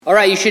All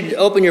right, you should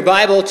open your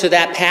Bible to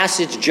that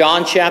passage,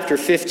 John chapter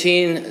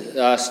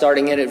 15,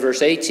 starting in at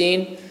verse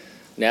 18.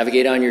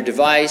 Navigate on your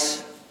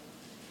device,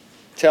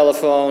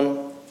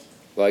 telephone.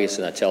 Well, I guess it's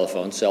not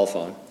telephone, cell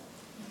phone.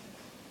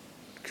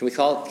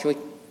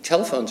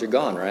 Telephones are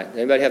gone, right?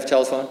 Anybody have a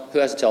telephone? Who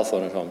has a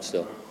telephone at home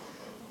still?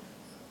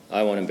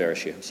 I won't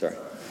embarrass you, I'm sorry.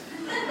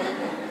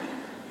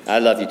 I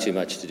love you too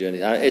much to do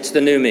anything. It's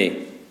the new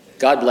me.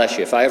 God bless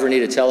you. If I ever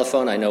need a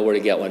telephone, I know where to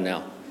get one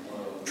now.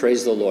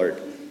 Praise the Lord.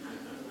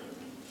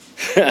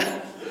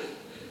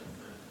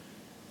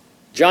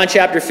 John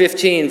chapter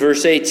 15,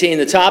 verse 18,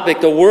 the topic,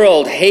 the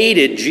world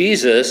hated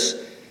Jesus.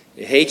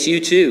 It hates you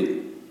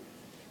too.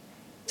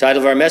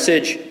 Title of our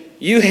message,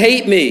 You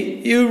Hate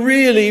Me. You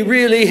really,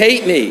 really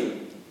hate me.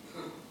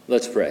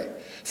 Let's pray.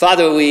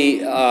 Father, we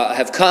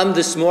have come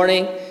this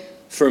morning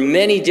for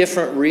many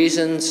different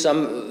reasons,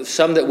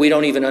 some that we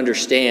don't even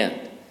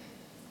understand.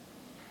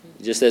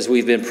 Just as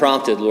we've been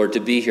prompted, Lord,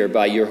 to be here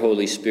by your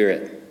Holy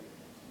Spirit.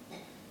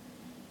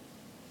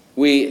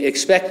 We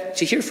expect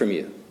to hear from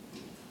you.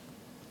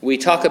 We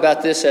talk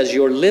about this as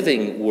your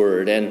living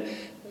word, and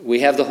we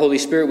have the Holy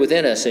Spirit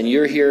within us, and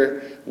you're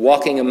here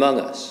walking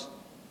among us.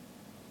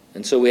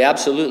 And so we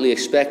absolutely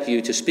expect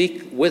you to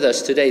speak with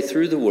us today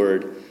through the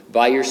word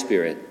by your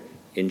Spirit.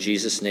 In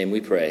Jesus' name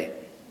we pray.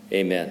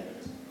 Amen.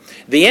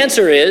 The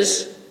answer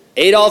is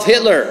Adolf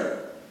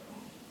Hitler.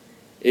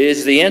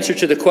 Is the answer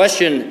to the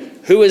question,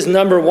 who is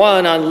number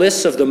one on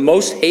lists of the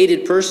most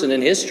hated person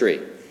in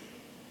history?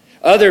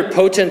 Other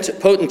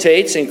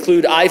potentates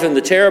include Ivan the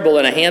Terrible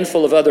and a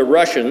handful of other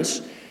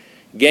Russians,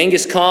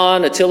 Genghis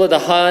Khan, Attila the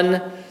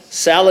Hun,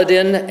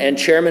 Saladin, and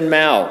Chairman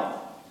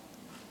Mao.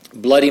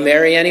 Bloody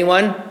Mary,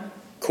 anyone?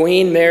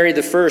 Queen Mary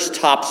I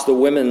tops the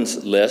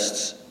women's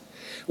lists.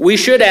 We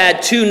should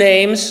add two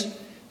names,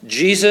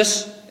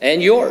 Jesus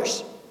and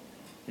yours.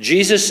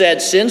 Jesus said,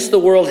 since the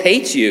world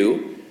hates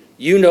you,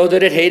 you know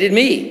that it hated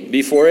me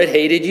before it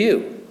hated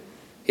you.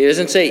 He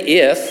doesn't say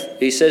if,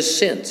 he says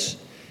since.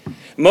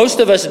 Most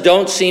of us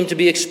don't seem to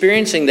be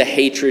experiencing the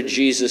hatred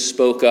Jesus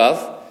spoke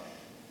of.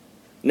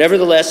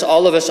 Nevertheless,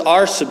 all of us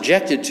are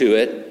subjected to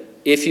it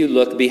if you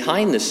look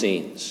behind the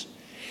scenes.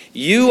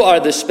 You are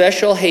the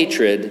special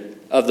hatred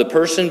of the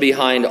person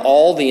behind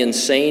all the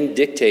insane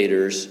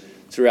dictators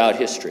throughout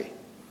history.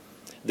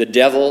 The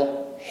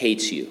devil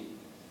hates you.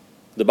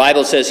 The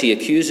Bible says he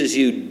accuses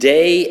you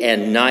day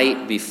and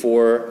night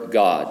before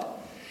God.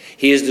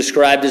 He is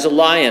described as a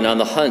lion on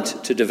the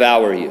hunt to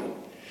devour you.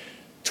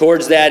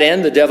 Towards that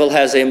end, the devil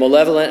has a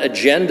malevolent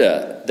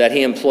agenda that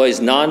he employs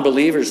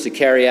non-believers to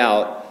carry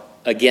out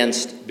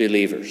against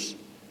believers.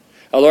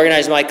 I'll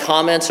organize my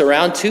comments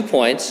around 2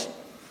 points.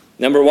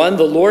 Number one,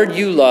 the Lord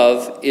you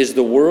love is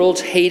the world's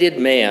hated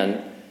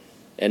man.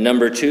 And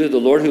number two, the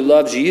Lord who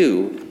loves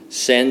you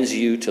sends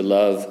you to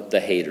love the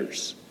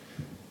haters.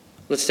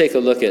 Let's take a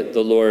look at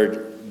the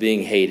Lord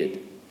being hated.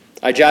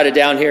 I jotted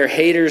down here,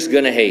 haters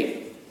gonna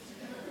hate.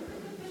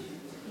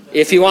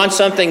 If you want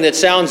something that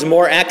sounds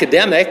more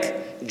academic,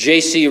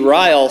 J.C.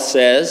 Ryle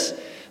says,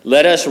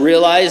 let us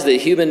realize that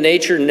human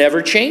nature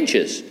never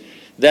changes,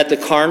 that the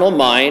carnal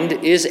mind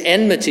is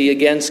enmity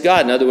against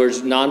God. In other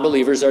words,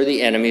 non-believers are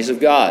the enemies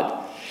of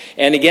God,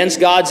 and against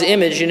God's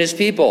image in his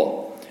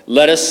people.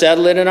 Let us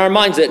settle it in our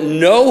minds that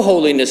no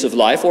holiness of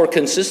life or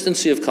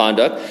consistency of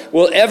conduct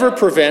will ever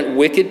prevent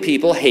wicked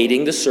people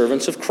hating the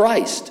servants of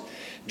Christ,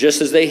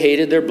 just as they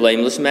hated their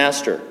blameless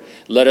master.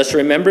 Let us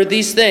remember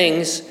these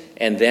things,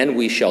 and then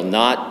we shall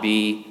not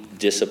be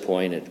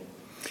disappointed.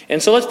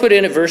 And so let's put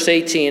in at verse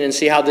 18 and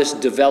see how this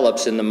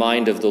develops in the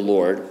mind of the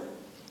Lord.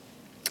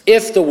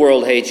 If the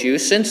world hates you,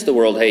 since the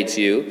world hates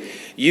you,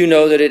 you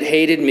know that it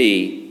hated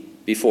me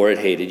before it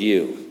hated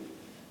you.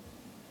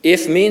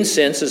 If means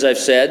since, as I've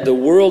said, the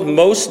world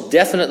most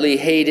definitely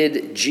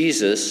hated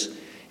Jesus,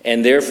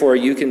 and therefore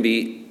you can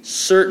be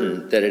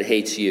certain that it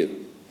hates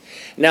you.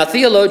 Now,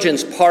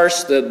 theologians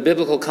parse the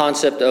biblical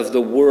concept of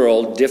the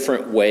world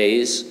different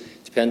ways.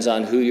 Depends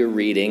on who you're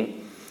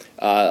reading.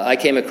 I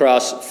came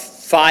across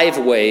 5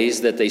 ways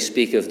that they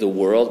speak of the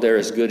world. They're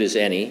as good as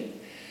any.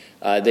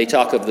 They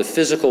talk of the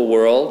physical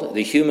world,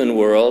 the human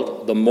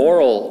world, the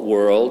moral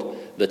world,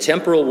 the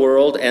temporal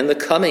world, and the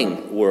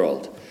coming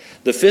world.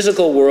 The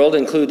physical world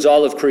includes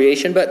all of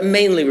creation, but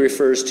mainly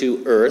refers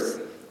to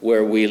earth,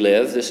 where we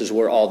live. This is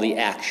where all the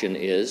action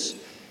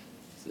is.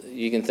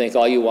 You can think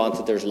all you want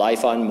that there's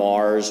life on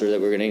Mars or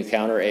that we're going to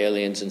encounter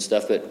aliens and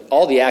stuff, but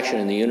all the action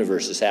in the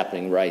universe is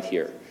happening right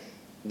here.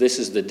 This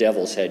is the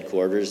devil's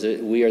headquarters.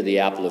 We are the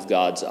apple of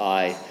God's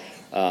eye,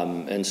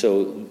 and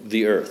so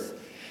the earth.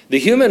 The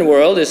human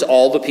world is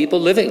all the people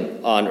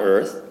living on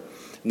earth.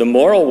 The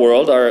moral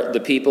world are the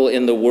people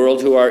in the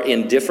world who are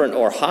indifferent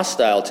or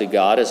hostile to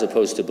God as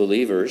opposed to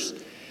believers.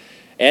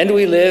 And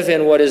we live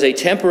in what is a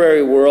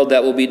temporary world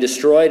that will be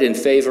destroyed in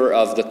favor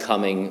of the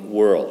coming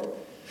world.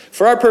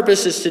 For our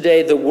purposes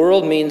today, the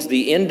world means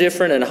the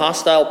indifferent and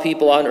hostile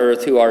people on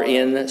earth who are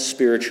in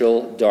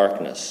spiritual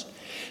darkness.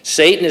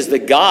 Satan is the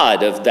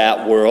god of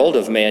that world,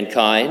 of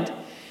mankind.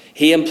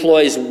 He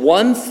employs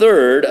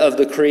 1/3 of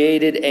the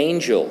created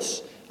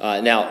angels.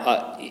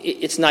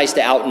 It's nice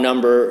to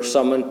outnumber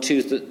someone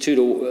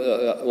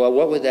well,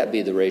 what would that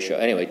be, the ratio?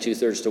 Anyway,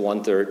 2/3 to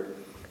 1/3.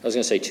 I was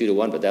going to say 2 to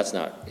 1, but that's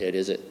not it,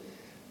 is it?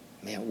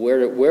 Man,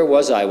 where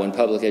was I when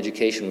public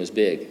education was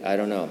big? I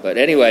don't know. But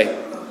anyway,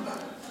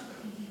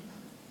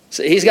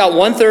 so he's got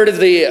 1/3 of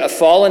the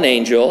fallen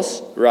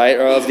angels, right,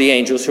 or of the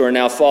angels who are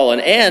now fallen,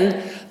 and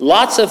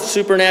lots of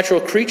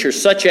supernatural creatures,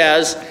 such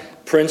as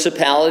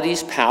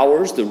principalities,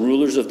 powers, the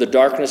rulers of the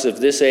darkness of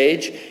this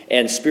age,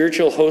 and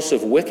spiritual hosts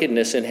of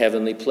wickedness in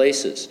heavenly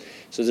places.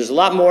 So there's a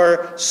lot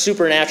more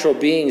supernatural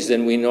beings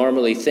than we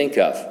normally think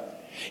of.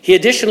 He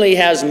additionally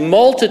has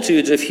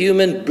multitudes of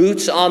human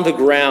boots on the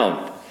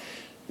ground.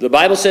 The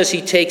Bible says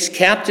he takes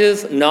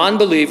captive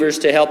non-believers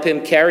to help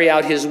him carry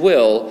out his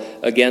will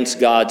against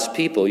God's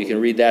people. You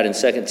can read that in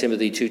 2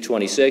 Timothy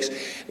 2:26.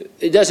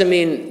 It doesn't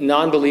mean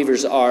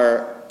non-believers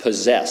are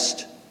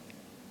possessed.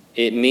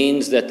 It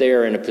means that they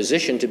are in a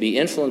position to be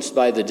influenced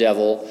by the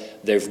devil.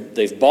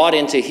 They've bought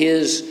into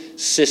his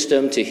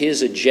system, to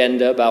his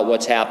agenda about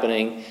what's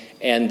happening,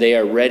 and they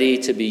are ready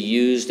to be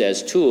used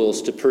as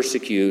tools to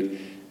persecute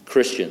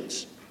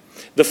Christians.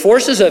 The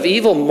forces of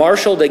evil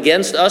marshaled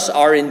against us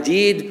are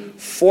indeed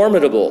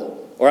formidable.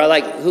 Or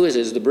who is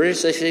it? Is the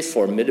British, they say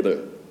formidable.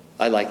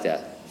 I like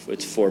that.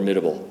 It's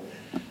formidable.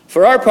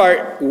 For our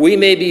part, we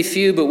may be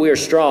few, but we are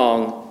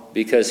strong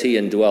because he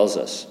indwells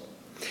us.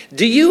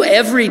 Do you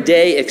every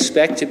day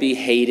expect to be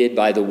hated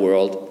by the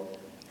world?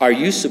 Are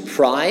you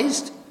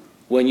surprised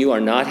when you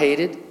are not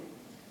hated?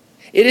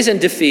 It isn't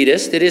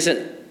defeatist. It isn't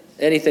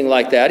anything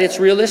like that. It's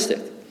realistic.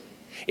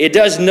 It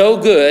does no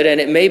good, and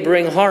it may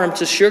bring harm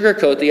to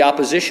sugarcoat the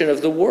opposition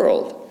of the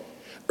world.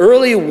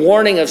 Early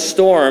warning of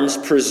storms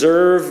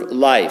preserve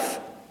life.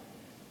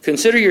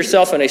 Consider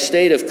yourself in a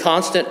state of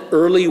constant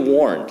early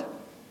warned.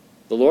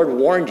 The Lord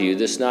warned you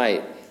this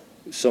night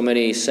so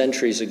many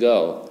centuries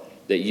ago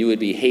that you would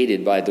be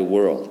hated by the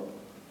world.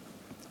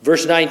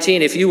 Verse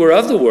 19, if you were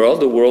of the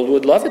world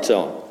would love its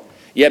own.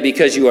 Yet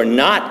because you are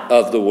not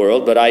of the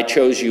world, but I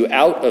chose you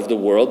out of the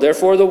world,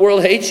 therefore the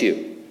world hates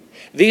you.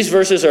 These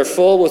verses are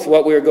full with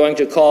what we are going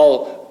to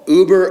call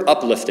uber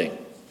uplifting.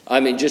 I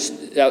mean,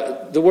 just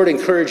the word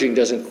encouraging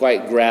doesn't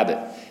quite grab it.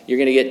 You're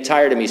going to get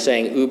tired of me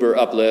saying uber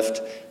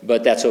uplift,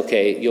 but that's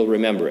okay. You'll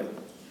remember it.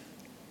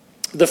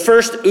 The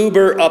first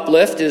uber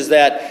uplift is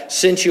that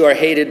since you are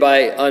hated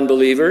by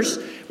unbelievers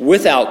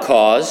without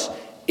cause,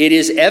 it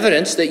is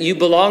evidence that you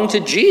belong to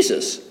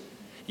Jesus.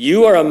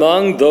 You are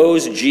among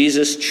those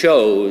Jesus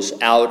chose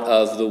out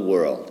of the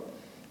world.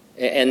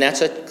 And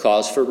that's a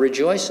cause for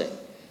rejoicing.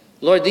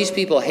 Lord, these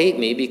people hate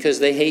me because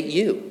they hate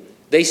you.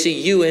 They see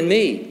you in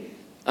me.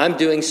 I'm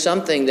doing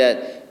something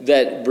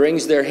that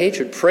brings their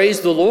hatred.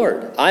 Praise the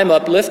Lord. I'm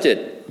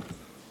uplifted.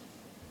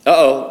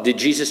 Did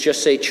Jesus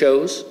just say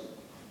chose?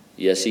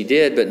 Yes, he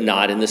did, but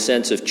not in the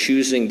sense of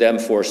choosing them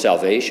for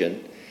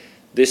salvation.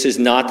 This is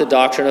not the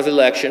doctrine of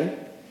election.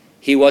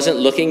 He wasn't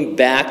looking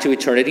back to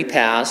eternity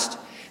past.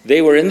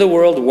 They were in the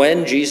world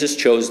when Jesus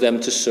chose them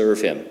to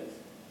serve him.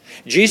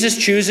 Jesus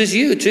chooses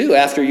you, too,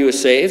 after you are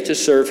saved, to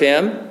serve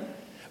him.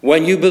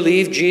 When you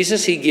believe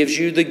Jesus, he gives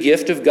you the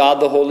gift of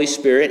God the Holy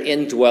Spirit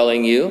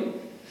indwelling you.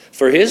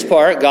 For his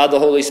part, God the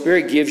Holy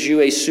Spirit gives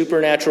you a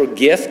supernatural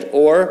gift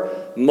or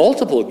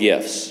multiple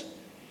gifts.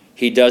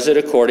 He does it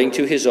according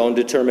to his own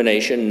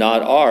determination,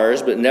 not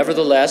ours, but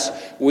nevertheless,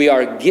 we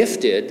are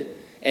gifted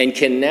and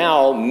can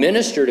now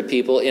minister to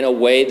people in a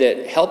way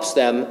that helps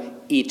them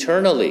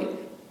eternally.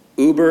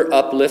 Uber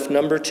uplift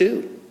number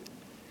 2.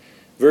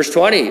 Verse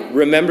 20,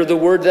 remember the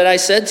word that I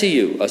said to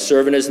you, a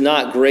servant is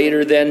not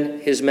greater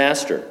than his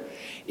master.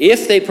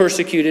 If they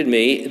persecuted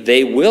me,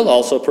 they will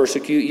also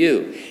persecute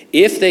you.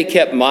 If they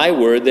kept my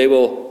word, they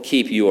will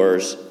keep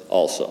yours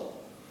also.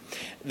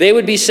 They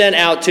would be sent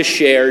out to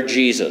share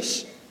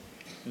Jesus.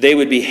 They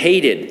would be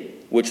hated,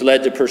 which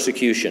led to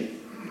persecution.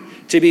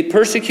 To be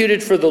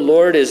persecuted for the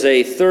Lord is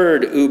a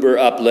third uber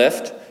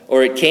uplift,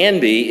 or it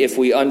can be if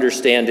we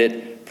understand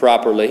it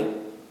properly.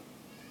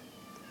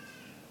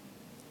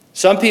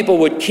 Some people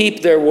would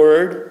keep their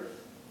word.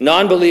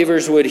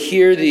 Non-believers would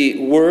hear the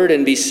word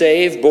and be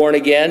saved, born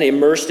again,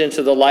 immersed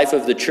into the life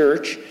of the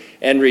church,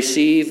 and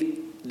receive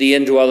the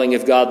indwelling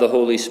of God the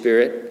Holy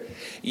Spirit.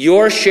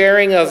 Your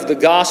sharing of the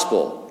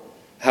gospel,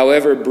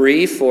 however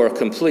brief or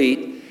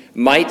complete,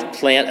 might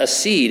plant a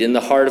seed in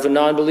the heart of a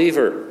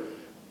non-believer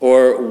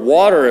or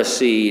water a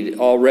seed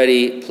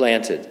already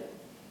planted.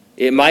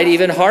 It might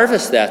even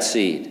harvest that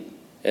seed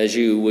as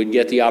you would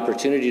get the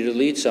opportunity to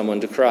lead someone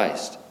to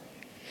Christ.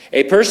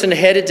 A person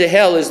headed to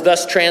hell is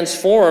thus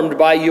transformed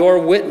by your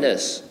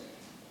witness.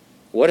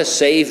 What a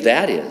save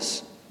that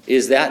is.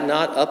 Is that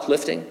not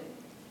uplifting?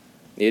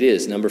 It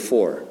is, number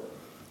 4.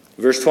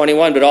 Verse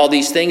 21, but all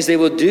these things they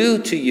will do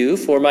to you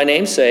for my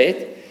name's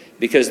sake,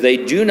 because they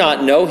do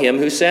not know him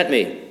who sent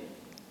me.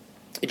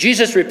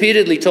 Jesus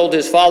repeatedly told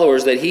his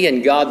followers that he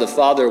and God the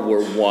Father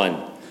were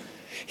one.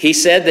 He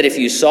said that if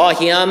you saw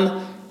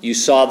him, you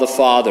saw the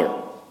Father.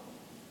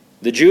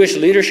 The Jewish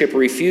leadership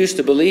refused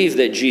to believe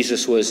that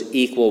Jesus was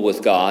equal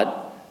with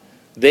God.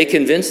 They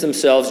convinced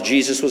themselves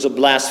Jesus was a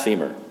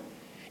blasphemer.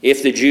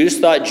 If the Jews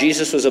thought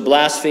Jesus was a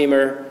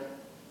blasphemer,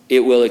 it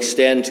will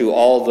extend to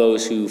all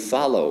those who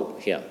follow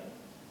him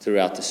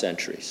throughout the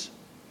centuries.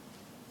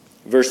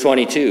 Verse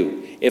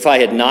 22, if I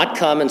had not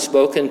come and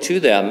spoken to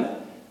them,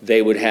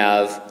 they would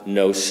have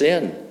no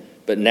sin.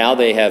 But now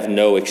they have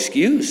no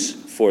excuse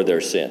for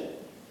their sin.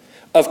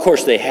 Of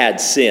course, they had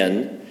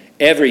sin.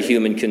 Every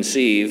human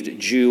conceived,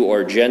 Jew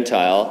or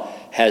Gentile,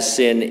 has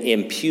sin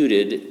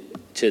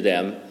imputed to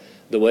them.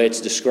 The way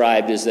it's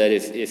described is that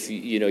if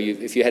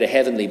you had a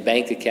heavenly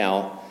bank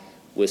account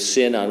with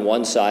sin on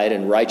one side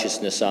and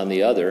righteousness on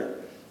the other,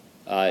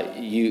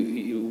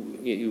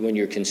 when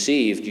you're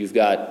conceived, you've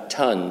got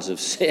tons of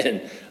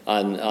sin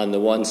on the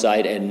one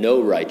side and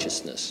no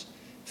righteousness.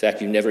 In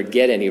fact, you never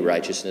get any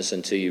righteousness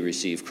until you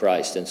receive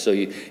Christ. And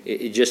so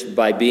just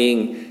by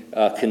being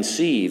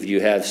conceived,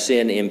 you have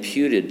sin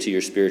imputed to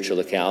your spiritual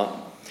account.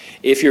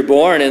 If you're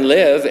born and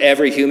live,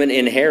 every human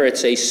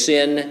inherits a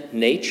sin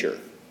nature.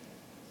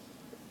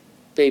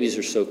 Babies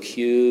are so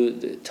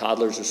cute,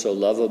 toddlers are so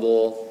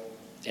lovable,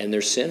 and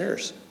they're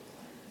sinners.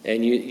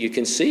 And you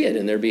can see it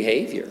in their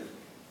behavior.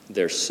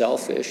 They're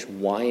selfish,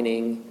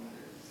 whining,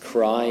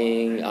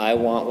 crying, I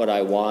want what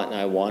I want and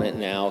I want it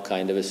now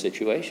kind of a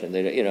situation.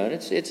 And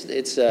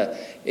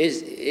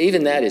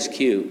even that is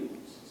cute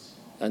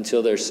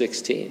until they're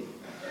 16.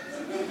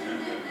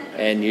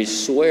 And you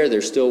swear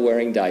they're still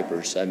wearing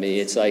diapers. I mean,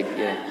 it's like,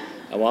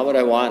 I want what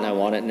I want and I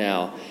want it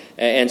now.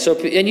 And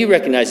you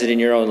recognize it in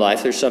your own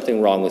life. There's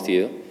something wrong with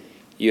you.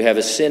 You have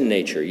a sin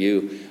nature.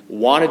 You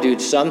want to do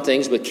some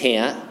things but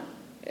can't.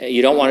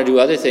 You don't want to do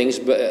other things,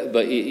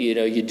 but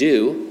you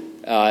do.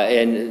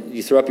 And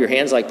you throw up your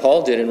hands like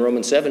Paul did in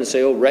Romans 7 and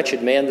say, oh,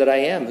 wretched man that I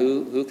am,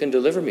 who can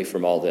deliver me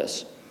from all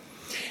this?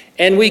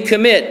 And we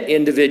commit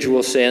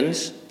individual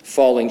sins,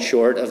 falling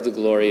short of the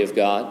glory of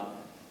God.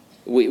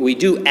 We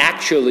do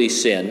actually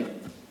sin.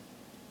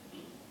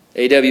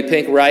 A.W.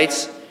 Pink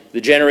writes, the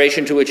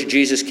generation to which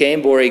Jesus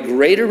came bore a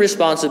greater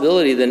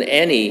responsibility than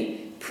any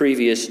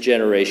previous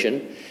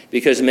generation,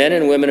 because men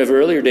and women of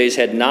earlier days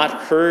had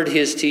not heard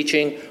his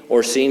teaching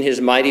or seen his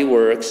mighty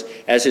works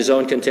as his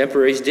own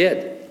contemporaries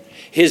did.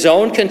 His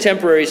own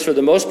contemporaries, for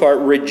the most part,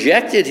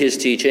 rejected his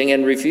teaching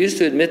and refused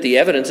to admit the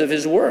evidence of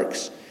his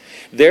works.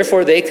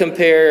 Therefore, they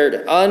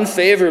compared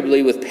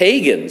unfavorably with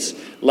pagans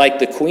like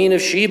the Queen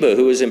of Sheba,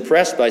 who was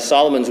impressed by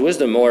Solomon's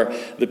wisdom, or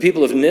the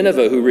people of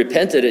Nineveh, who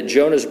repented at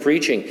Jonah's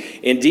preaching.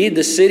 Indeed,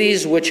 the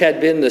cities which had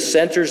been the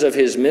centers of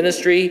his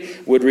ministry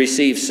would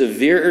receive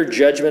severer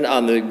judgment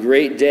on the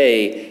great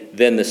day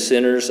than the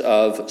sinners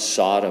of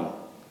Sodom.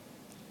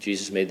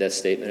 Jesus made that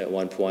statement at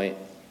one point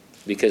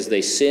because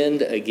they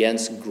sinned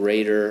against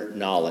greater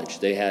knowledge.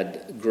 They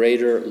had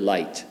greater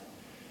light.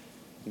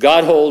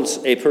 God holds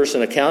a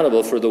person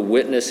accountable for the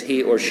witness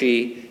he or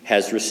she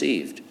has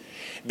received.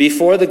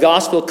 Before the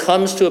gospel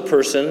comes to a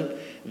person,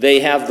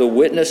 they have the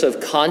witness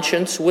of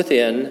conscience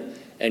within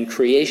and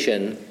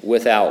creation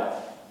without.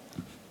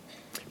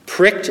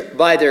 Pricked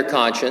by their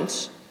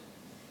conscience,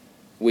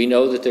 we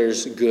know that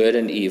there's good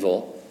and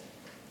evil,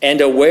 and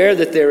aware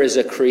that there is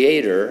a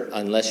creator,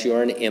 unless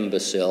you're an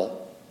imbecile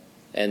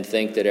and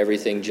think that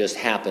everything just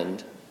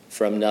happened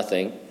from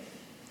nothing,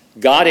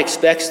 God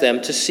expects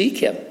them to seek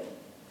him.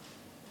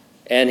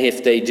 And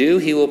if they do,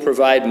 he will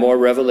provide more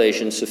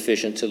revelation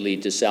sufficient to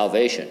lead to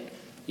salvation.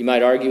 You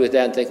might argue with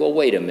that and think, well,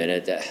 wait a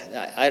minute,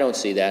 I don't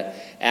see that.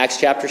 Acts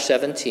chapter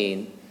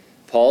 17,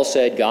 Paul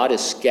said God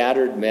has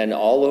scattered men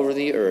all over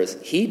the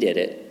earth. He did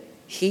it.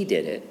 He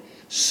did it.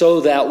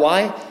 So that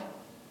why?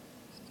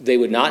 They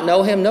would not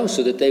know him? No,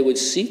 so that they would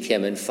seek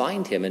him and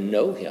find him and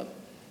know him.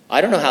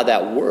 I don't know how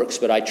that works,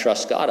 but I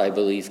trust God. I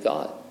believe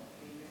God.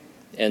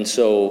 And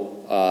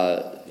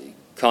so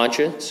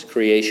conscience,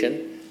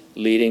 creation,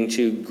 leading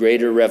to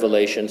greater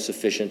revelation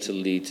sufficient to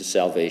lead to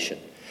salvation.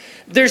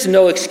 There's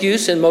no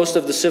excuse in most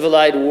of the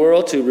civilized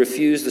world to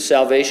refuse the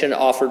salvation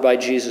offered by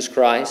Jesus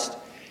Christ.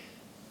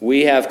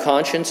 We have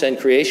conscience and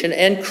creation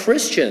and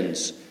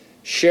Christians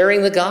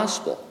sharing the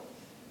gospel.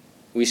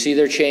 We see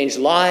their changed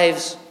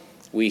lives.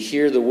 We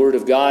hear the word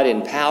of God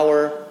in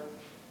power.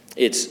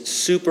 It's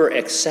super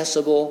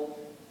accessible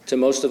to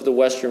most of the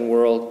Western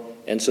world,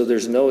 and so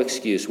there's no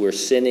excuse. We're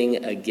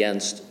sinning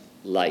against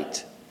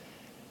light.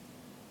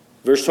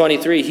 Verse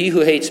 23, he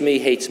who hates me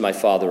hates my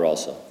Father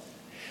also.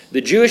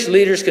 The Jewish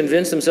leaders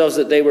convinced themselves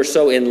that they were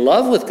so in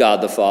love with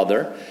God the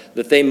Father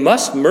that they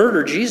must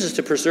murder Jesus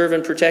to preserve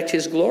and protect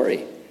his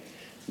glory.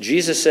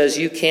 Jesus says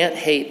you can't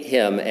hate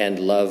him and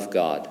love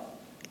God.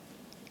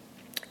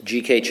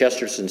 G.K.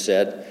 Chesterton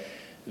said,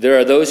 there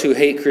are those who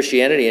hate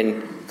Christianity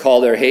and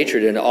call their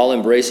hatred an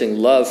all-embracing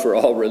love for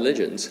all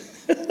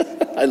religions.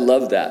 I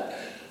love that.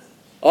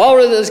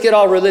 Let's get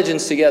all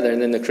religions together,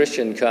 and then the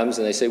Christian comes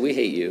and they say, we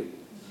hate you.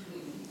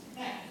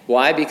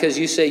 Why? Because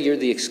you say you're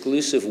the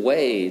exclusive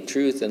way,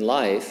 truth, and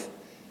life.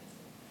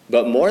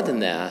 But more than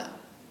that,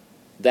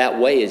 that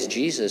way is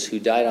Jesus who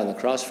died on the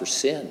cross for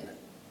sin.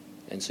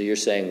 And so you're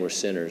saying we're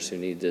sinners who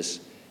need this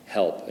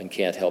help and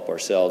can't help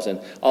ourselves.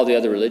 And all the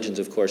other religions,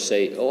 of course,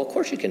 say, oh, of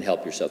course you can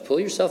help yourself. Pull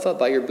yourself up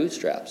by your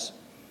bootstraps.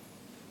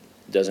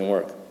 It doesn't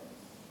work.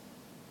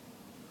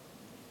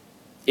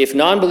 If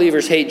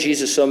non-believers hate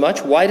Jesus so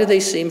much, why do they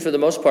seem, for the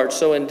most part,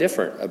 so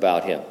indifferent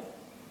about him?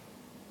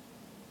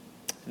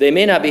 They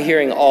may not be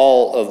hearing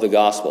all of the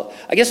gospel.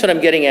 I guess what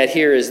I'm getting at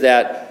here is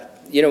that,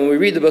 when we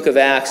read the book of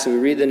Acts, we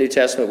read the New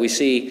Testament, we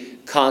see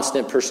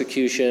constant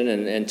persecution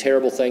and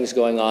terrible things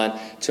going on.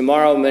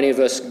 Tomorrow, many of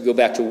us go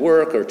back to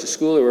work or to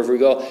school or wherever we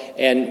go,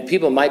 and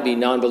people might be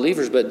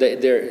non-believers, but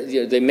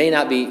they may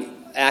not be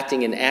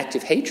acting in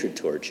active hatred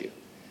towards you.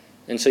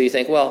 And so you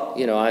think, well,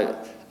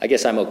 I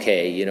guess I'm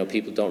okay.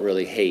 People don't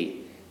really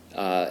hate.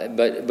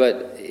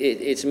 But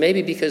it's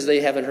maybe because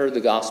they haven't heard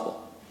the gospel.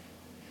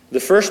 The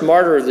first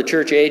martyr of the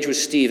church age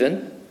was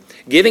Stephen.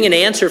 Giving an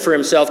answer for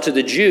himself to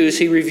the Jews,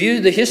 he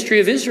reviewed the history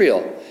of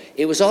Israel.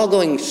 It was all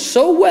going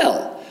so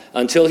well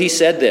until he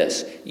said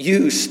this: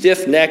 "You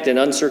stiff-necked and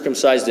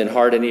uncircumcised in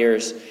heart and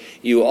ears,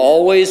 you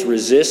always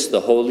resist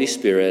the Holy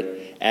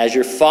Spirit. As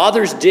your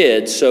fathers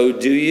did, so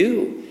do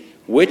you.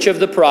 Which of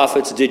the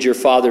prophets did your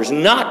fathers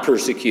not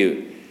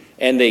persecute?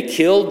 And they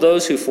killed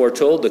those who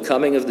foretold the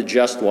coming of the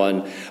Just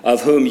One,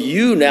 of whom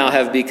you now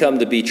have become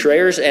the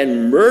betrayers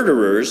and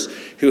murderers,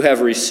 who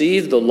have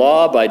received the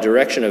law by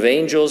direction of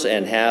angels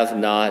and have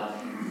not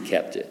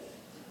kept it."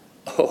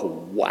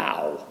 Oh,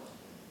 wow.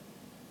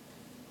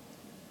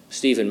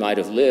 Stephen might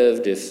have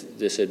lived if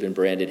this had been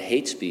branded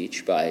hate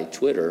speech by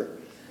Twitter.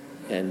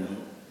 And,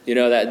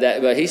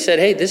 but he said,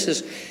 hey,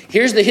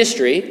 here's the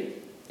history.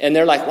 And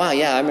they're like, wow,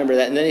 yeah, I remember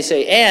that. And then they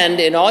say, and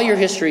in all your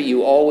history,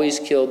 you always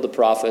killed the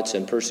prophets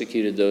and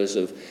persecuted those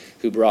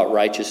who brought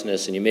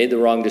righteousness, and you made the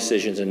wrong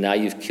decisions, and now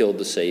you've killed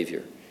the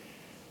Savior.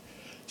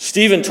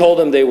 Stephen told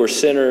them they were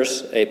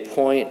sinners, a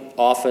point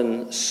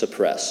often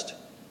suppressed.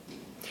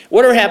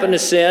 Whatever happened to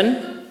sin?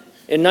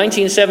 In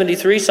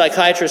 1973,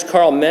 psychiatrist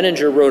Carl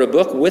Menninger wrote a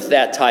book with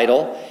that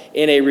title.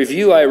 In a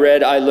review I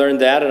read, I learned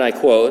that, and I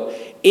quote,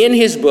 "In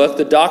his book,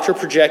 the doctor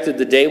projected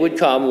the day would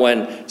come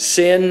when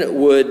sin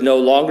would no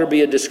longer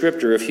be a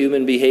descriptor of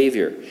human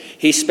behavior.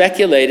 He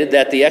speculated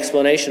that the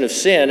explanation of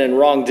sin and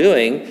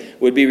wrongdoing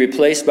would be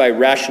replaced by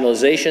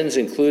rationalizations,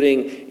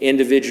 including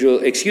individual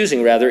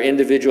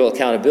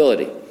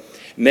accountability.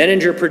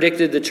 Menninger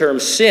predicted the term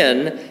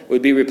sin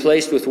would be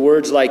replaced with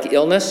words like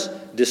illness,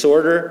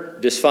 disorder,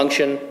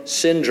 dysfunction,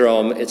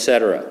 syndrome,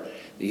 etc.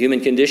 The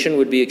human condition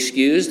would be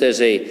excused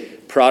as a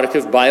product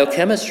of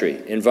biochemistry,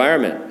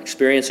 environment,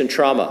 experience, and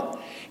trauma.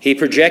 He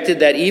projected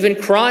that even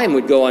crime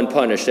would go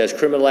unpunished, as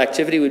criminal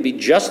activity would be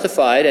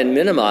justified and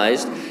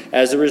minimized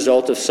as a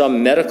result of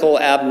some medical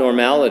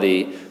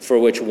abnormality for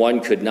which one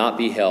could not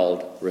be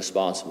held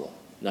responsible."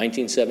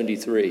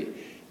 1973,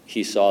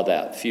 he saw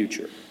that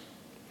future.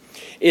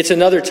 It's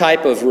another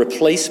type of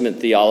replacement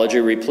theology,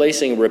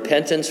 replacing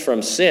repentance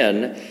from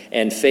sin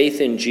and faith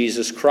in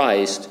Jesus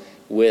Christ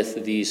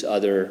with these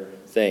other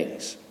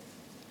things.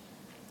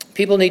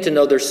 People need to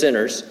know they're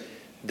sinners.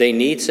 They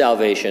need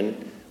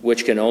salvation,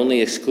 which can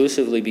only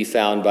exclusively be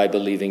found by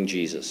believing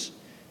Jesus.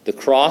 The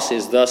cross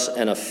is thus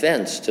an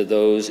offense to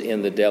those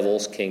in the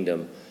devil's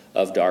kingdom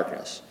of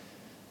darkness.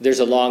 There's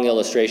a long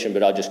illustration,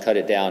 but I'll just cut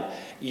it down.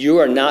 You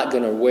are not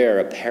going to wear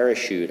a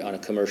parachute on a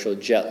commercial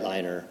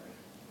jetliner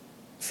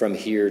from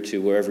here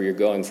to wherever you're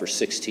going for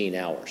 16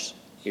 hours.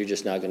 You're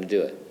just not going to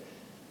do it.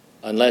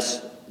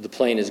 Unless the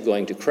plane is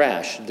going to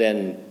crash,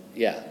 then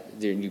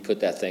you put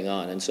that thing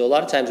on. And so a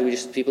lot of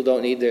times people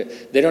don't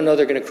they don't know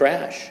they're going to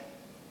crash.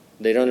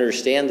 They don't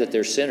understand that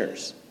they're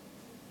sinners.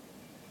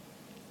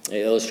 An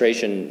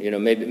illustration,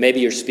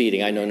 maybe you're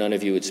speeding. I know none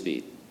of you would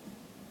speed.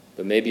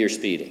 But maybe you're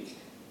speeding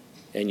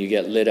and you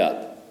get lit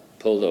up,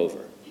 pulled over.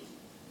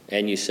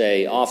 And you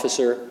say,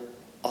 "Officer,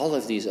 all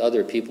of these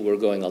other people were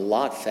going a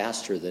lot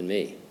faster than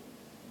me."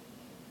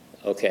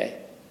 Okay.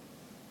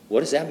 What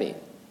does that mean?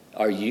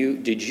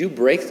 Did you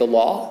break the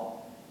law?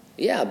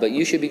 Yeah, but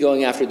you should be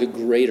going after the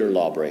greater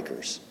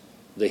lawbreakers,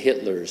 the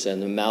Hitlers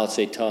and the Mao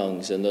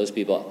Zedongs and those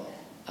people.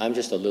 I'm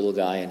just a little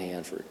guy in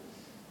Hanford,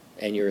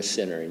 and you're a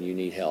sinner and you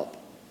need help.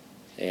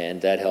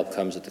 And that help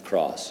comes at the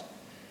cross.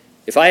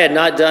 If I had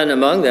not done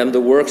among them the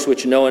works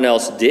which no one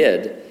else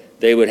did,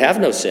 they would have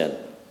no sin.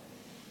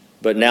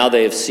 But now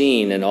they have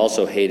seen and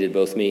also hated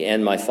both me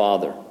and my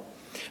Father.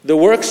 The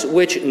works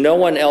which no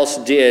one else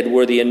did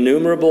were the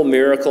innumerable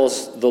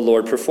miracles the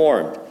Lord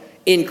performed.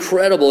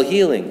 Incredible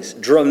healings,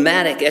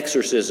 dramatic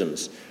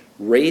exorcisms,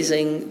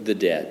 raising the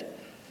dead.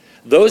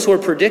 Those were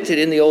predicted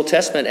in the Old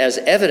Testament as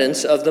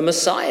evidence of the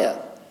Messiah.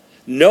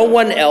 No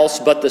one else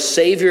but the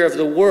Savior of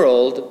the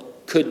world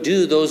could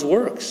do those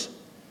works.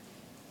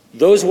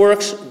 Those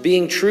works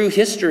being true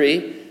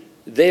history,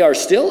 they are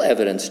still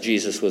evidence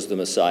Jesus was the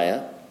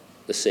Messiah,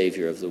 the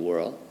Savior of the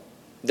world.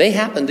 They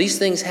happened. These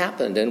things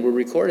happened and were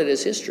recorded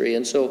as history.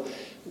 And so,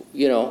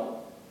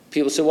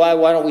 people say, why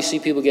don't we see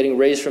people getting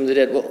raised from the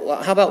dead?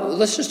 Well,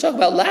 let's just talk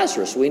about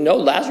Lazarus. We know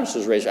Lazarus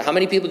was raised. How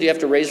many people do you have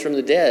to raise from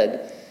the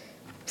dead?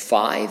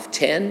 5,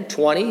 10,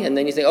 20? And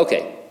then you think,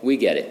 okay, we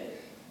get it.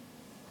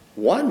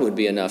 One would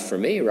be enough for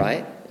me,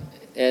 right?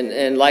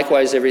 And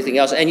likewise everything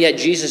else. And yet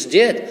Jesus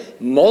did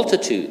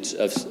multitudes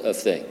of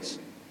things.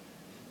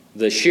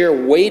 The sheer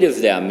weight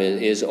of them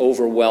is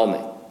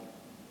overwhelming.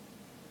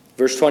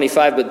 Verse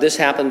 25, but this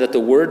happened that the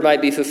word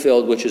might be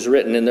fulfilled, which is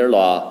written in their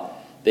law.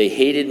 They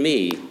hated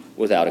me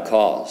without a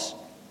cause.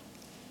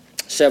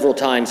 Several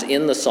times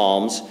in the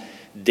Psalms,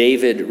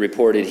 David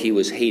reported he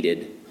was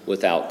hated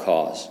without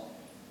cause.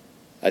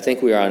 I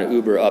think we are on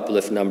Uber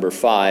uplift number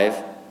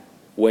 5.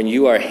 When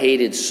you are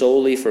hated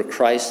solely for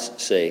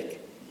Christ's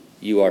sake,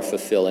 you are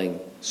fulfilling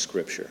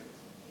Scripture.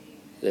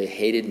 They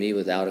hated me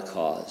without a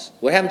cause.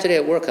 What happened today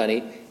at work,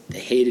 honey? They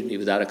hated me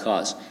without a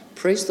cause.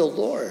 Praise the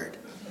Lord.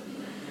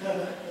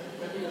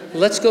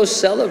 Let's go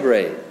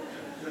celebrate.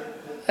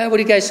 Hey, what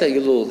do you guys say?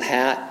 Your little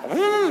hat.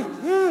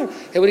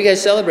 Hey, what are you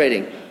guys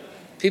celebrating?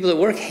 People at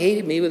work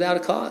hated me without a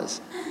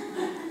cause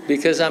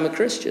because I'm a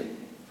Christian.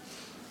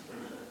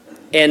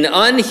 An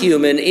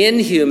unhuman,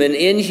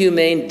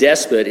 inhumane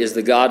despot is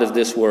the God of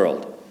this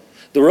world.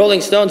 The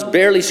Rolling Stones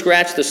barely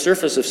scratched the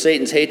surface of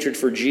Satan's hatred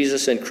for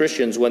Jesus and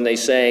Christians when they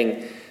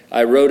sang,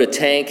 I rode a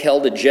tank,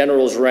 held a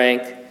general's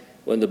rank,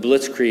 when the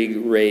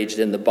blitzkrieg raged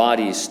and the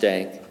bodies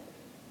stank.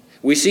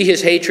 We see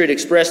his hatred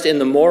expressed in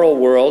the moral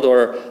world,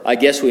 or I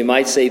guess we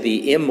might say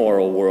the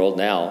immoral world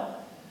now.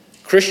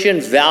 Christian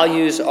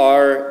values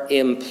are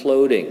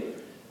imploding.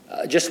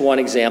 Just one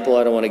example,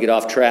 I don't want to get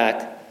off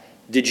track.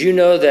 Did you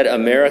know that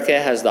America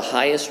has the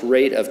highest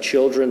rate of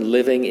children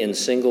living in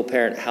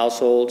single-parent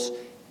households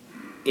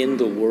in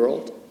the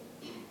world?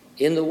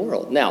 In the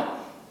world. Now,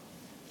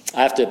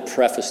 I have to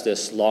preface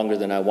this longer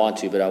than I want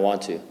to, but I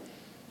want to.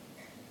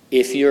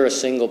 If you're a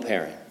single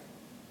parent,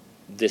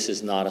 this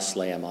is not a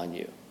slam on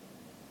you.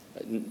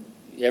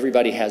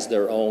 Everybody has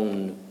their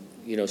own,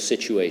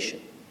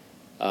 situation.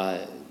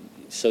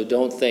 So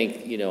don't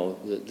think,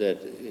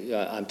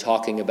 that I'm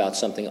talking about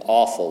something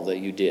awful that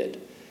you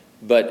did.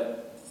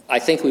 But I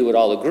think we would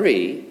all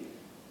agree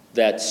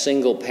that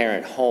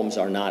single-parent homes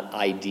are not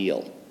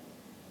ideal.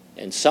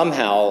 And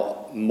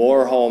somehow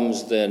more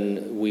homes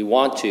than we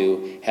want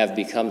to have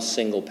become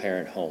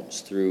single-parent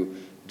homes through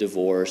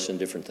divorce and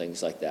different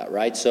things like that,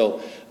 right?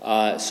 So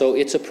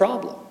it's a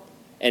problem.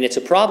 And it's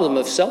a problem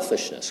of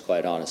selfishness,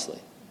 quite honestly.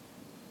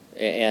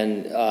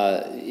 And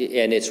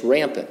it's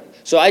rampant.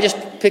 So I just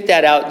picked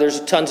that out. There's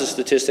tons of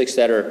statistics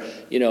that are,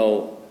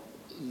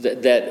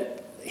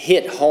 that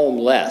hit home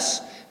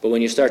less. But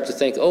when you start to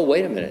think, oh,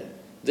 wait a minute,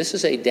 this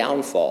is a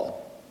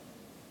downfall.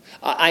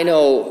 I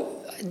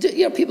know,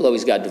 people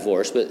always got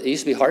divorced, but it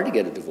used to be hard to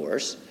get a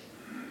divorce.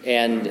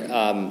 And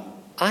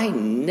I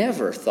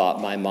never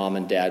thought my mom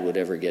and dad would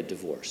ever get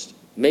divorced.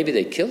 Maybe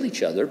they'd kill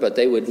each other, but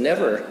they would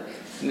never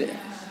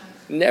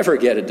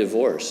get a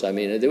divorce. I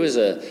mean, there was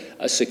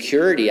a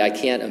security I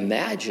can't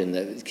imagine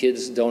that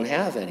kids don't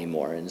have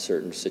anymore in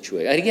certain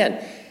situations. And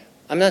again,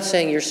 I'm not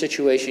saying your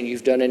situation,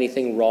 you've done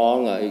anything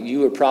wrong.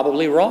 You were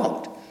probably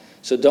wronged.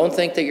 So don't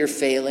think that you're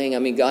failing. I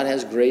mean, God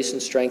has grace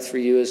and strength for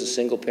you as a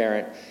single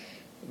parent.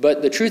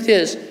 But the truth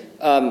is,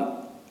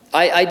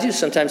 I do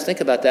sometimes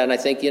think about that, and I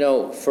think,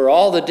 for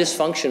all the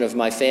dysfunction of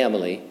my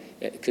family,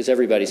 because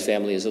everybody's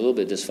family is a little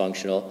bit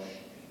dysfunctional,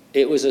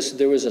 there was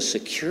a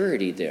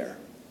security there.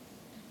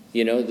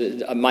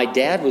 My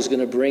dad was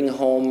going to bring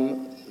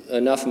home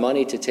enough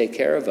money to take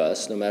care of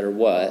us no matter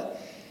what.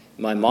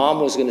 My mom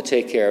was going to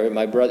take care of it.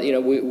 My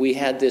brother, we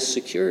had this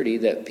security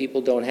that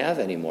people don't have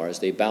anymore as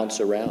they bounce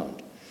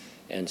around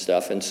and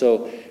stuff. And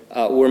so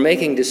we're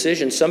making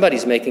decisions.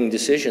 Somebody's making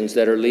decisions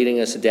that are leading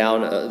us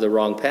down the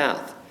wrong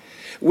path.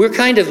 We're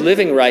kind of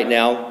living right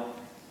now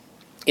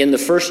in the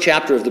first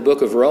chapter of the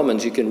book of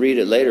Romans. You can read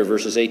it later,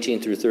 verses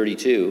 18 through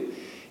 32,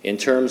 in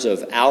terms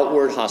of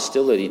outward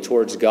hostility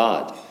towards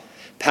God.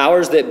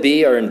 Powers that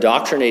be are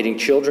indoctrinating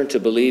children to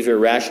believe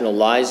irrational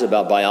lies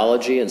about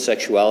biology and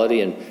sexuality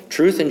and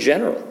truth in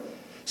general.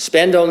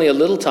 Spend only a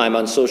little time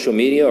on social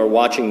media or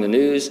watching the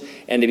news,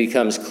 and it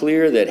becomes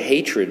clear that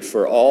hatred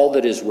for all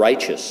that is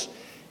righteous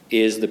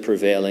is the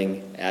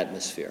prevailing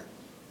atmosphere.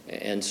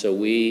 And so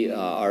we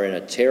are in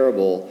a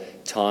terrible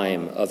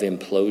time of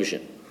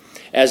implosion.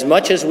 As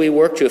much as we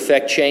work to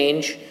effect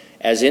change,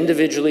 as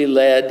individually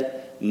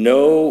led,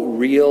 no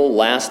real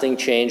lasting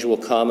change will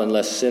come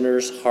unless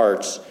sinners'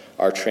 hearts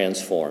are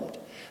transformed.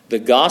 The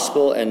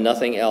gospel and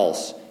nothing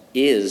else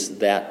is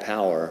that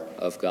power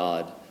of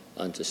God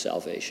unto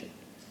salvation.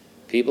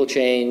 People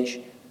change,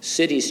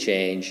 cities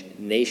change,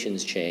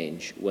 nations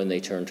change when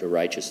they turn to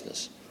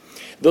righteousness.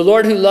 The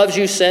Lord who loves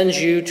you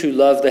sends you to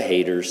love the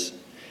haters.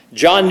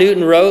 John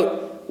Newton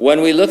wrote,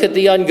 when we look at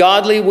the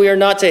ungodly, we are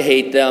not to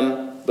hate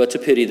them, but to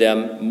pity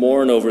them,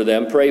 mourn over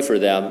them, pray for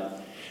them.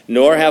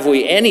 Nor have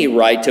we any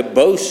right to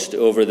boast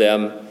over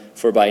them,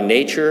 for by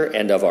nature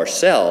and of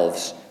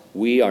ourselves,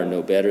 we are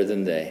no better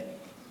than they.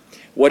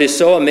 What is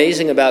so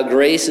amazing about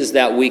grace is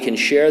that we can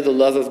share the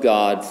love of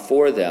God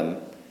for them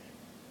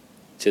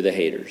to the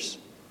haters.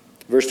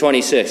 Verse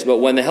 26, but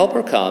when the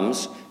Helper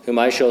comes, whom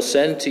I shall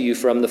send to you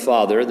from the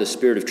Father, the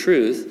Spirit of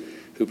truth,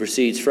 who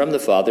proceeds from the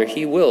Father,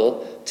 he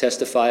will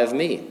testify of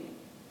me.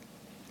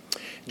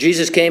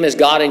 Jesus came as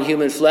God in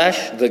human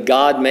flesh, the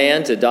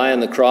God-man, to die on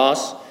the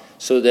cross,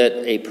 so that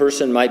a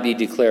person might be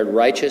declared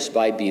righteous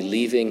by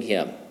believing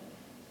him.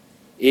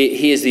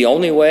 He is the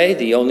only way,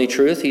 the only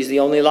truth, he's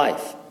the only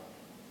life.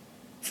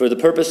 For the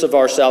purpose of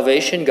our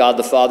salvation, God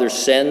the Father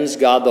sends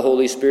God the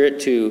Holy Spirit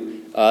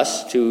to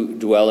us to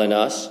dwell in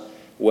us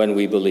when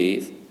we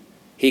believe.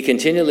 He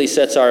continually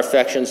sets our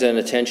affections and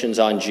attentions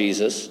on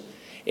Jesus.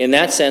 In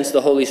that sense,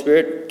 the Holy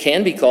Spirit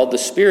can be called the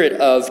Spirit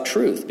of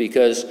truth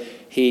because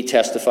he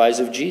testifies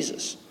of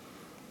Jesus.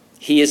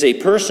 He is a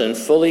person,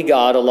 fully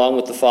God, along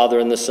with the Father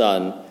and the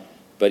Son,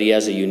 but he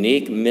has a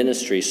unique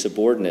ministry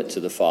subordinate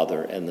to the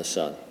Father and the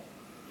Son.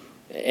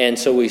 And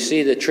so we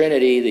see the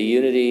Trinity, the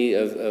unity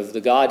of the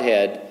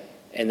Godhead,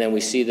 and then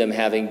we see them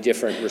having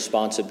different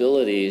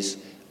responsibilities,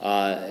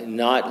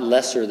 not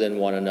lesser than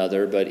one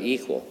another, but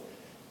equal.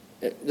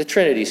 The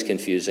Trinity's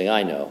confusing,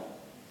 I know.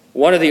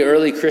 One of the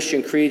early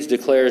Christian creeds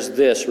declares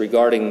this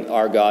regarding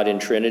our God in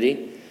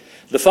Trinity.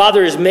 The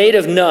Father is made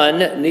of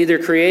none, neither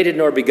created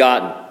nor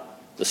begotten.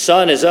 The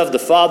Son is of the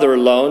Father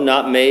alone,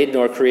 not made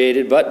nor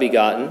created, but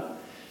begotten.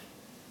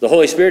 The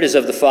Holy Spirit is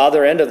of the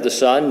Father and of the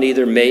Son,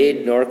 neither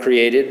made nor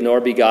created nor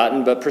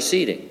begotten, but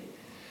proceeding.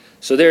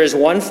 So there is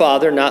one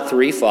Father, not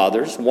three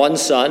fathers, one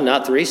Son,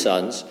 not three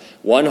sons,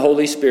 one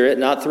Holy Spirit,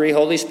 not three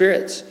Holy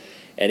Spirits.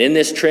 And in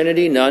this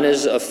Trinity, none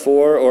is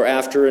afore or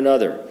after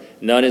another.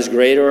 None is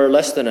greater or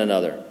less than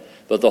another.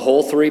 But the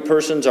whole three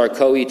persons are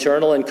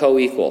co-eternal and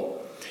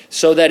co-equal.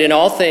 So that in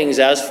all things,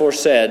 as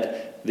foresaid,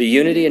 the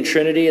unity in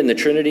Trinity and the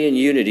Trinity in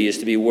unity is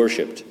to be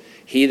worshipped.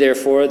 He,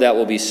 therefore, that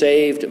will be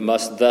saved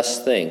must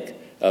thus think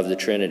of the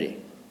Trinity.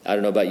 I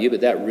don't know about you,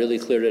 but that really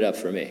cleared it up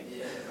for me.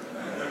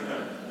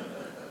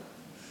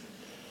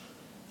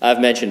 I've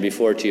mentioned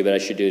before to you, but I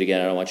should do it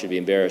again. I don't want you to be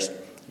embarrassed.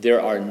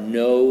 There are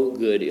no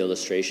good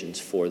illustrations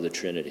for the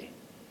Trinity.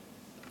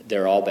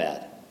 They're all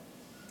bad.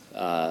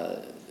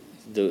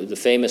 The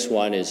famous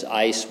one is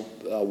ice,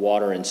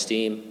 water, and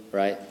steam,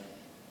 right?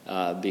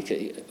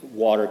 Because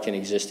water can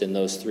exist in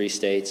those three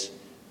states,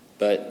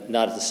 but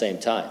not at the same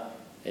time.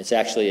 It's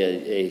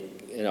actually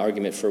an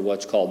argument for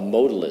what's called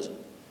modalism.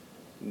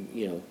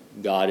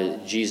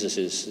 Jesus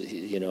is,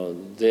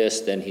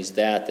 this, then he's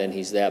that,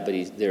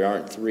 but there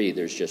aren't three,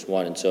 there's just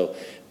one. And so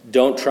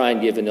don't try and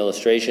give an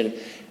illustration.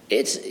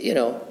 It's,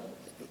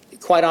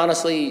 quite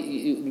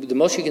honestly, the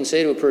most you can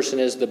say to a person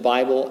is the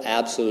Bible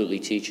absolutely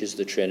teaches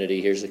the Trinity.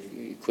 Here's a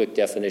quick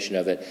definition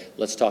of it.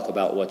 Let's talk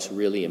about what's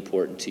really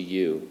important to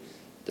you,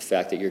 the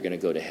fact that you're going to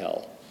go to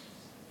hell,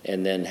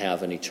 and then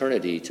have an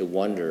eternity to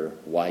wonder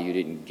why you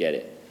didn't get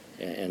it.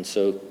 And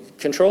so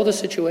control the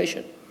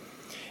situation.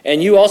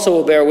 And you also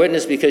will bear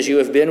witness because you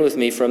have been with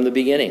me from the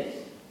beginning.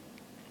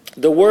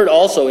 The word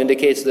also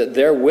indicates that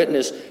their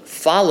witness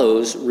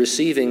follows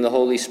receiving the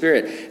Holy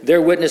Spirit.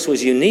 Their witness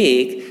was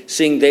unique,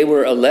 seeing they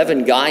were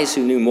 11 guys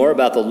who knew more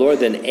about the Lord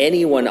than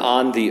anyone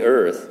on the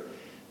earth.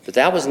 But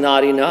that was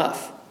not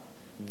enough.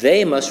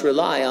 They must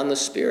rely on the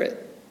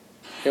Spirit.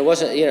 It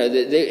wasn't,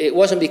 it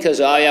wasn't because,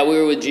 we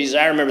were with Jesus.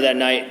 I remember that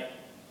night,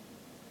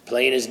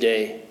 plain as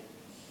day.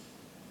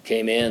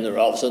 Came in,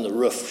 all of a sudden the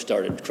roof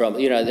started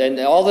crumbling. And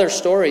all their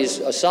stories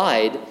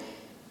aside,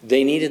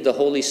 they needed the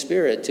Holy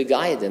Spirit to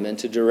guide them and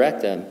to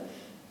direct them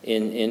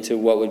into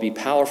what would be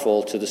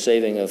powerful to the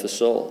saving of a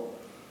soul.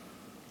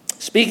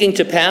 Speaking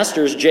to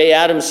pastors, J.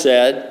 Adams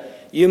said,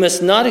 "You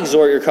must not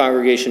exhort your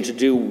congregation to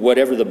do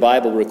whatever the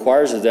Bible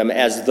requires of them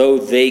as though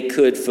they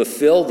could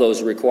fulfill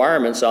those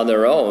requirements on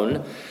their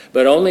own,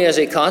 but only as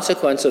a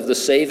consequence of the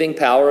saving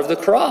power of the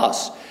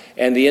cross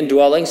and the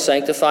indwelling,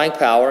 sanctifying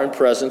power and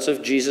presence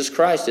of Jesus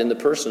Christ in the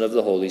person of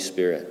the Holy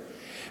Spirit."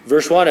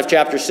 Verse 1 of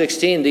chapter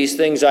 16, "These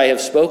things I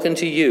have spoken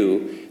to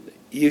you,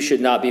 you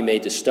should not be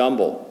made to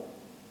stumble."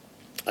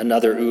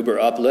 Another uber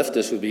uplift,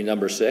 this would be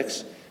number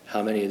 6.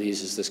 How many of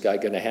these is this guy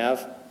going to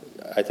have?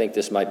 I think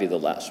this might be the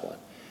last one.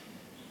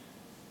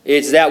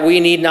 It's that we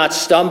need not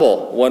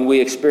stumble when we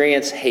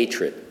experience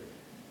hatred.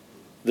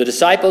 The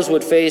disciples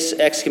would face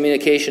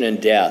excommunication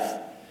and death.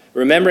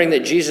 Remembering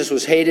that Jesus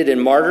was hated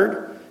and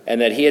martyred, and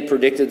that he had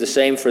predicted the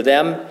same for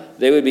them,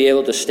 they would be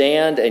able to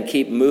stand and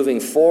keep moving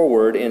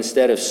forward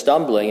instead of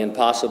stumbling and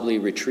possibly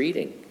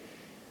retreating.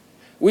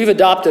 We've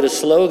adopted a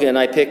slogan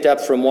I picked up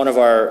from one of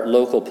our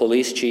local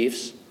police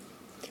chiefs.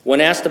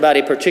 When asked about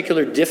a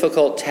particular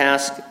difficult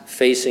task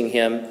facing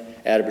him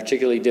at a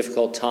particularly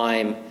difficult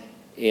time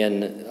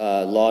in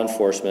law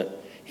enforcement,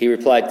 he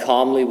replied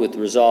calmly with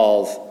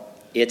resolve,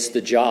 "It's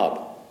the job."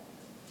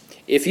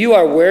 If you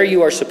are where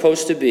you are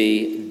supposed to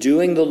be,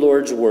 doing the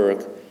Lord's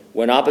work,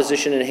 when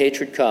opposition and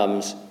hatred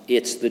comes,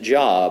 it's the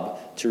job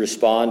to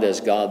respond as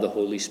God the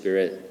Holy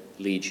Spirit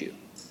leads you.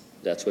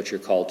 That's what you're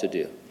called to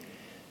do.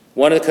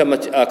 One of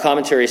the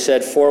commentaries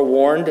said,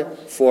 "Forewarned,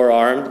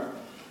 forearmed,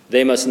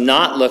 they must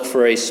not look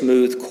for a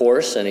smooth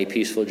course and a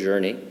peaceful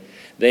journey.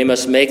 They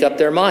must make up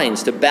their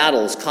minds to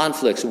battles,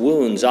 conflicts,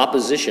 wounds,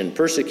 opposition,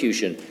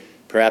 persecution,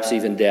 perhaps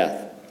even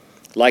death."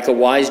 Like a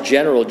wise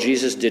general,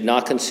 Jesus did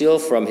not conceal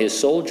from his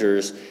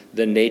soldiers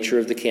the nature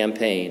of the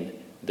campaign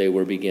they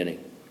were beginning.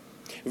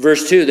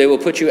 Verse 2, "They will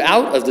put you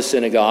out of the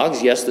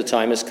synagogues. Yes, the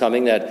time is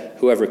coming that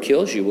whoever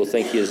kills you will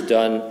think he has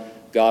done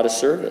God a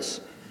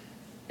service."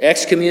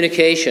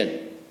 Excommunication.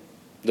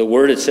 The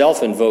word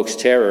itself invokes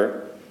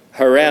terror.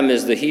 Harem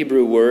is the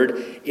Hebrew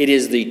word. It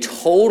is the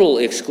total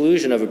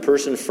exclusion of a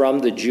person from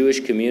the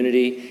Jewish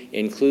community,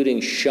 including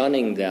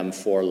shunning them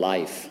for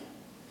life.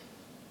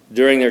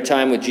 During their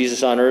time with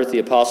Jesus on earth, the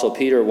Apostle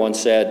Peter once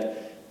said,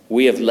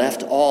 "We have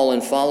left all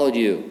and followed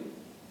you."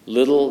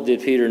 Little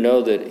did Peter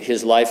know that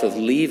his life of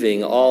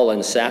leaving all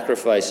and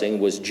sacrificing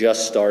was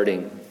just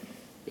starting.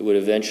 It would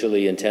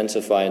eventually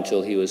intensify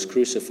until he was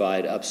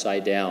crucified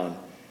upside down,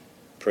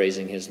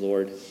 praising his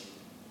Lord.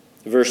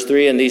 Verse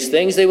 3, "And these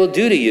things they will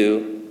do to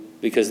you,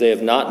 because they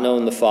have not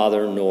known the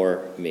Father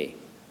nor me."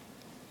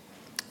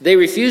 They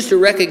refuse to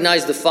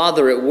recognize the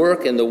Father at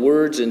work in the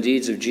words and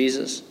deeds of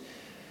Jesus.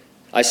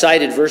 I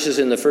cited verses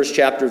in the first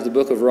chapter of the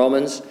book of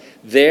Romans.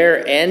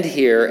 There and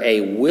here,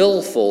 a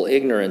willful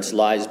ignorance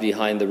lies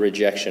behind the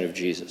rejection of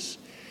Jesus.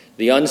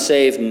 The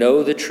unsaved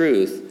know the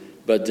truth,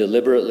 but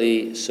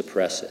deliberately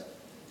suppress it.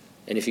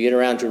 And if you get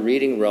around to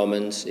reading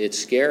Romans, it's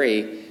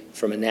scary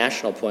from a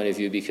national point of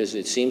view, because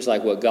it seems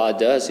like what God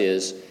does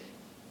is,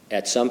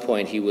 at some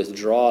point, he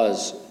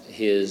withdraws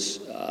his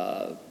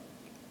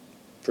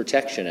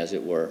protection, as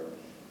it were.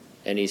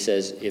 And he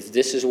says, if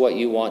this is what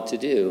you want to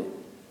do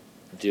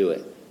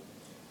it.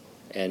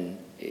 And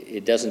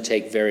it doesn't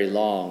take very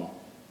long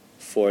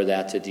for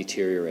that to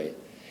deteriorate.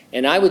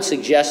 And I would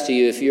suggest to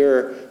you, if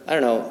you're, I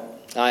don't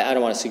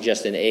want to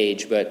suggest an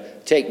age,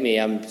 but take me,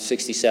 I'm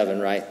 67,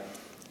 right?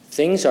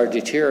 Things are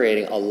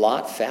deteriorating a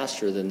lot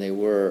faster than they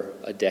were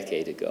a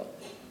decade ago.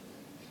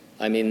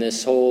 I mean,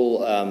 this whole,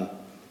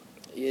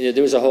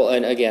 there was a whole,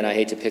 and again, I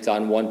hate to pick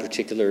on one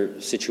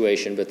particular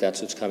situation, but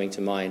that's what's coming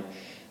to mind.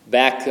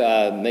 Back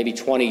maybe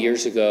 20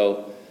 years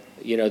ago,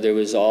 there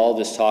was all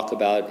this talk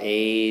about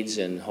AIDS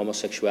and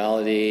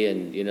homosexuality,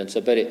 and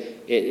so, but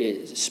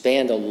it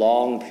spanned a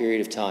long period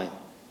of time,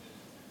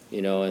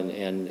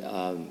 and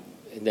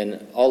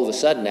then all of a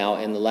sudden now,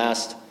 in the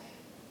last,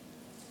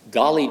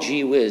 golly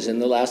gee whiz, in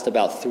the last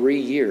about 3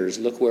 years,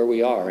 look where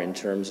we are in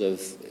terms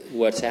of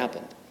what's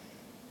happened.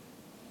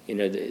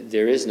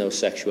 There is no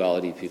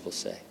sexuality, people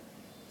say.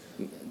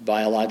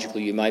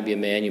 Biologically, you might be a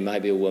man, you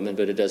might be a woman,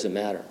 but it doesn't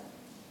matter.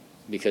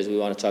 Because we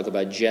want to talk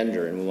about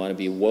gender, and we want to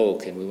be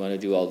woke, and we want to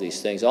do all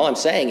these things. All I'm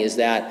saying is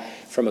that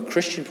from a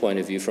Christian point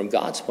of view, from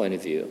God's point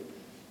of view,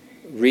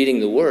 reading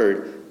the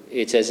Word,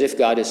 it's as if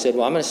God has said,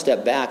 well, I'm going to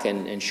step back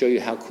and show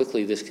you how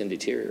quickly this can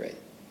deteriorate.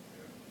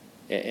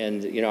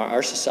 And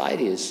our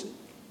society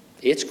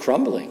it's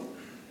crumbling.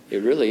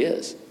 It really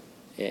is.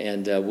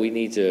 And we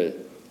need to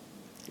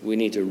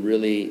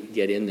really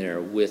get in there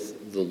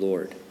with the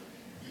Lord.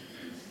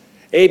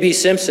 A.B.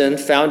 Simpson,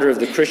 founder of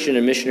the Christian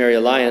and Missionary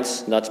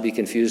Alliance, not to be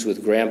confused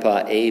with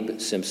Grandpa Abe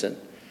Simpson,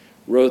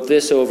 wrote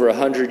this over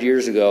 100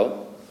 years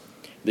ago.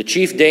 The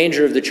chief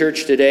danger of the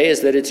church today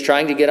is that it's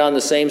trying to get on the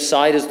same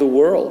side as the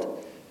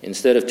world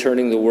instead of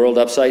turning the world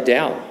upside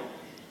down.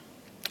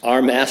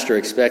 Our master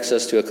expects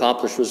us to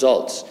accomplish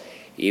results,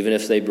 even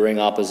if they bring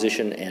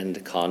opposition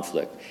and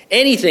conflict.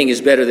 Anything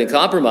is better than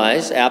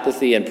compromise,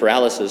 apathy, and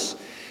paralysis.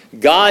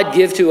 God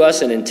give to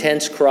us an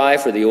intense cry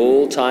for the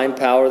old-time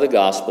power of the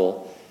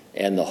gospel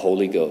and the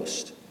Holy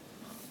Ghost.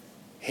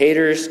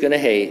 Haters gonna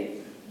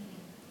hate,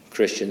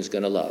 Christians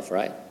gonna love,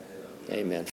 right? Amen.